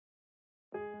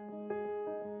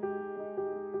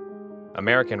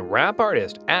American rap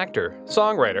artist, actor,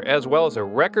 songwriter, as well as a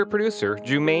record producer,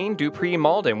 Jermaine Dupri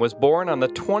Mauldin was born on the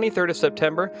 23rd of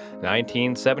September,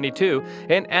 1972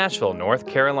 in Asheville, North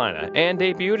Carolina, and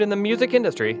debuted in the music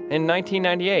industry in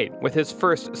 1998 with his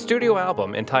first studio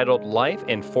album entitled Life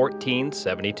in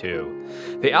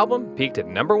 1472. The album peaked at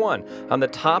number 1 on the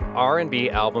top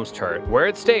R&B albums chart, where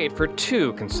it stayed for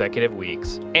 2 consecutive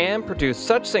weeks, and produced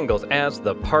such singles as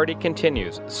The Party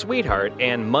Continues, Sweetheart,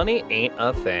 and Money Ain't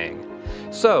a Thing.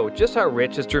 So, just how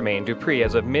rich is Jermaine Dupri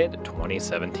as of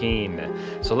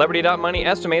mid-2017? Celebrity.money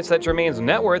estimates that Jermaine's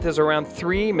net worth is around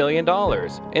 $3 million.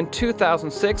 In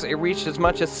 2006, it reached as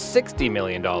much as $60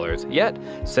 million. Yet,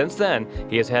 since then,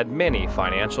 he has had many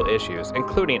financial issues,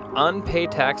 including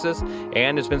unpaid taxes,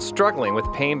 and has been struggling with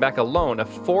paying back a loan of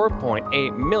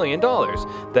 $4.8 million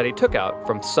that he took out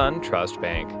from SunTrust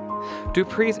Bank.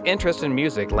 Dupri's interest in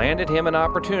music landed him an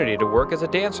opportunity to work as a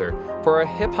dancer for a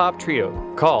hip-hop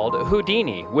trio called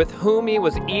Houdini, with whom he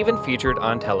was even featured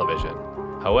on television.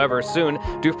 However, soon,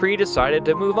 Dupri decided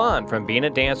to move on from being a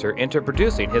dancer into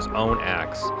producing his own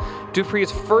acts.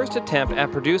 Dupri's first attempt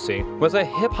at producing was a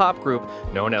hip-hop group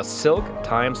known as Silk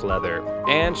Times Leather,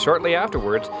 and shortly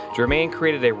afterwards, Jermaine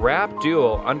created a rap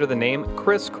duo under the name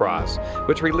Crisscross,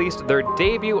 which released their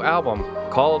debut album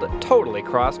called Totally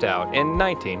Crossed Out in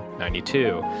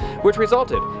 1992, which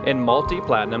resulted in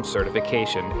multi-platinum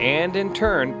certification and in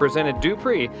turn presented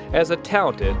Dupri as a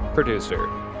talented producer.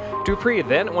 Dupri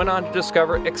then went on to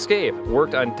discover Escape,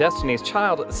 worked on Destiny's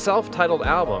Child self-titled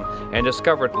album, and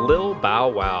discovered Lil Bow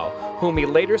Wow, whom he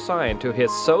later signed to his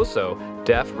So-So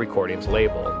Def Recordings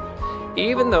label.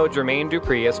 Even though Jermaine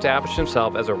Dupri established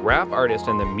himself as a rap artist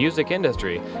in the music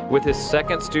industry with his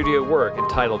second studio work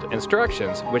entitled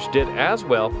Instructions, which did as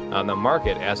well on the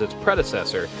market as its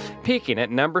predecessor, peaking at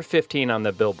number 15 on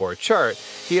the Billboard chart,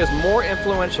 he is more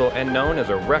influential and known as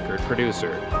a record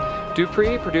producer.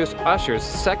 Dupri produced Usher's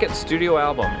second studio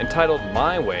album entitled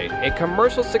My Way, a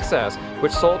commercial success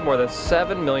which sold more than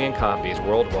 7 million copies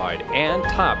worldwide and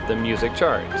topped the music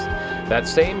charts. That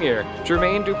same year,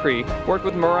 Jermaine Dupri worked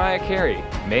with Mariah Carey,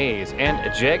 Maze,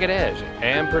 and Jagged Edge,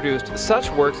 and produced such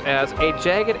works as A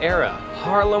Jagged Era,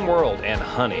 Harlem World, and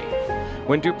Honey.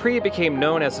 When Dupri became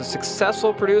known as a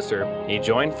successful producer, he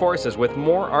joined forces with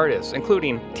more artists,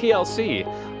 including TLC,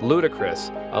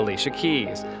 Ludacris, Alicia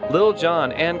Keys, Lil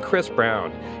Jon, and Chris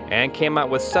Brown, and came out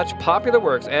with such popular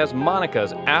works as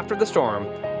Monica's After the Storm,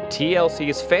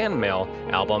 TLC's Fan Mail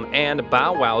album, and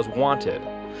Bow Wow's Wanted.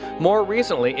 More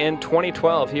recently, in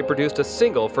 2012, he produced a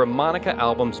single for Monica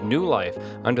album's New Life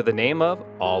under the name of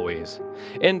Always.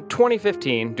 In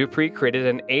 2015, Dupri created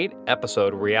an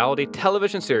 8-episode reality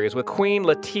television series with Queen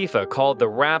Latifah called The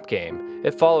Rap Game.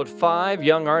 It followed 5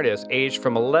 young artists aged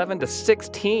from 11 to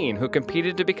 16 who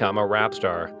competed to become a rap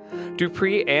star.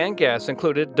 Dupri and guests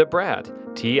included Da Brat,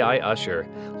 T.I. Usher,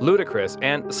 Ludacris,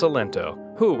 and Salento,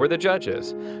 who were the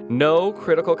judges. No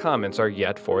critical comments are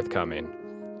yet forthcoming.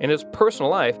 In his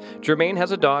personal life, Jermaine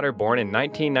has a daughter born in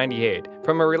 1998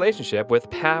 from a relationship with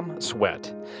Pam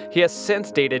Sweat. He has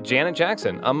since dated Janet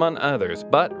Jackson, among others,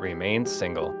 but remains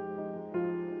single.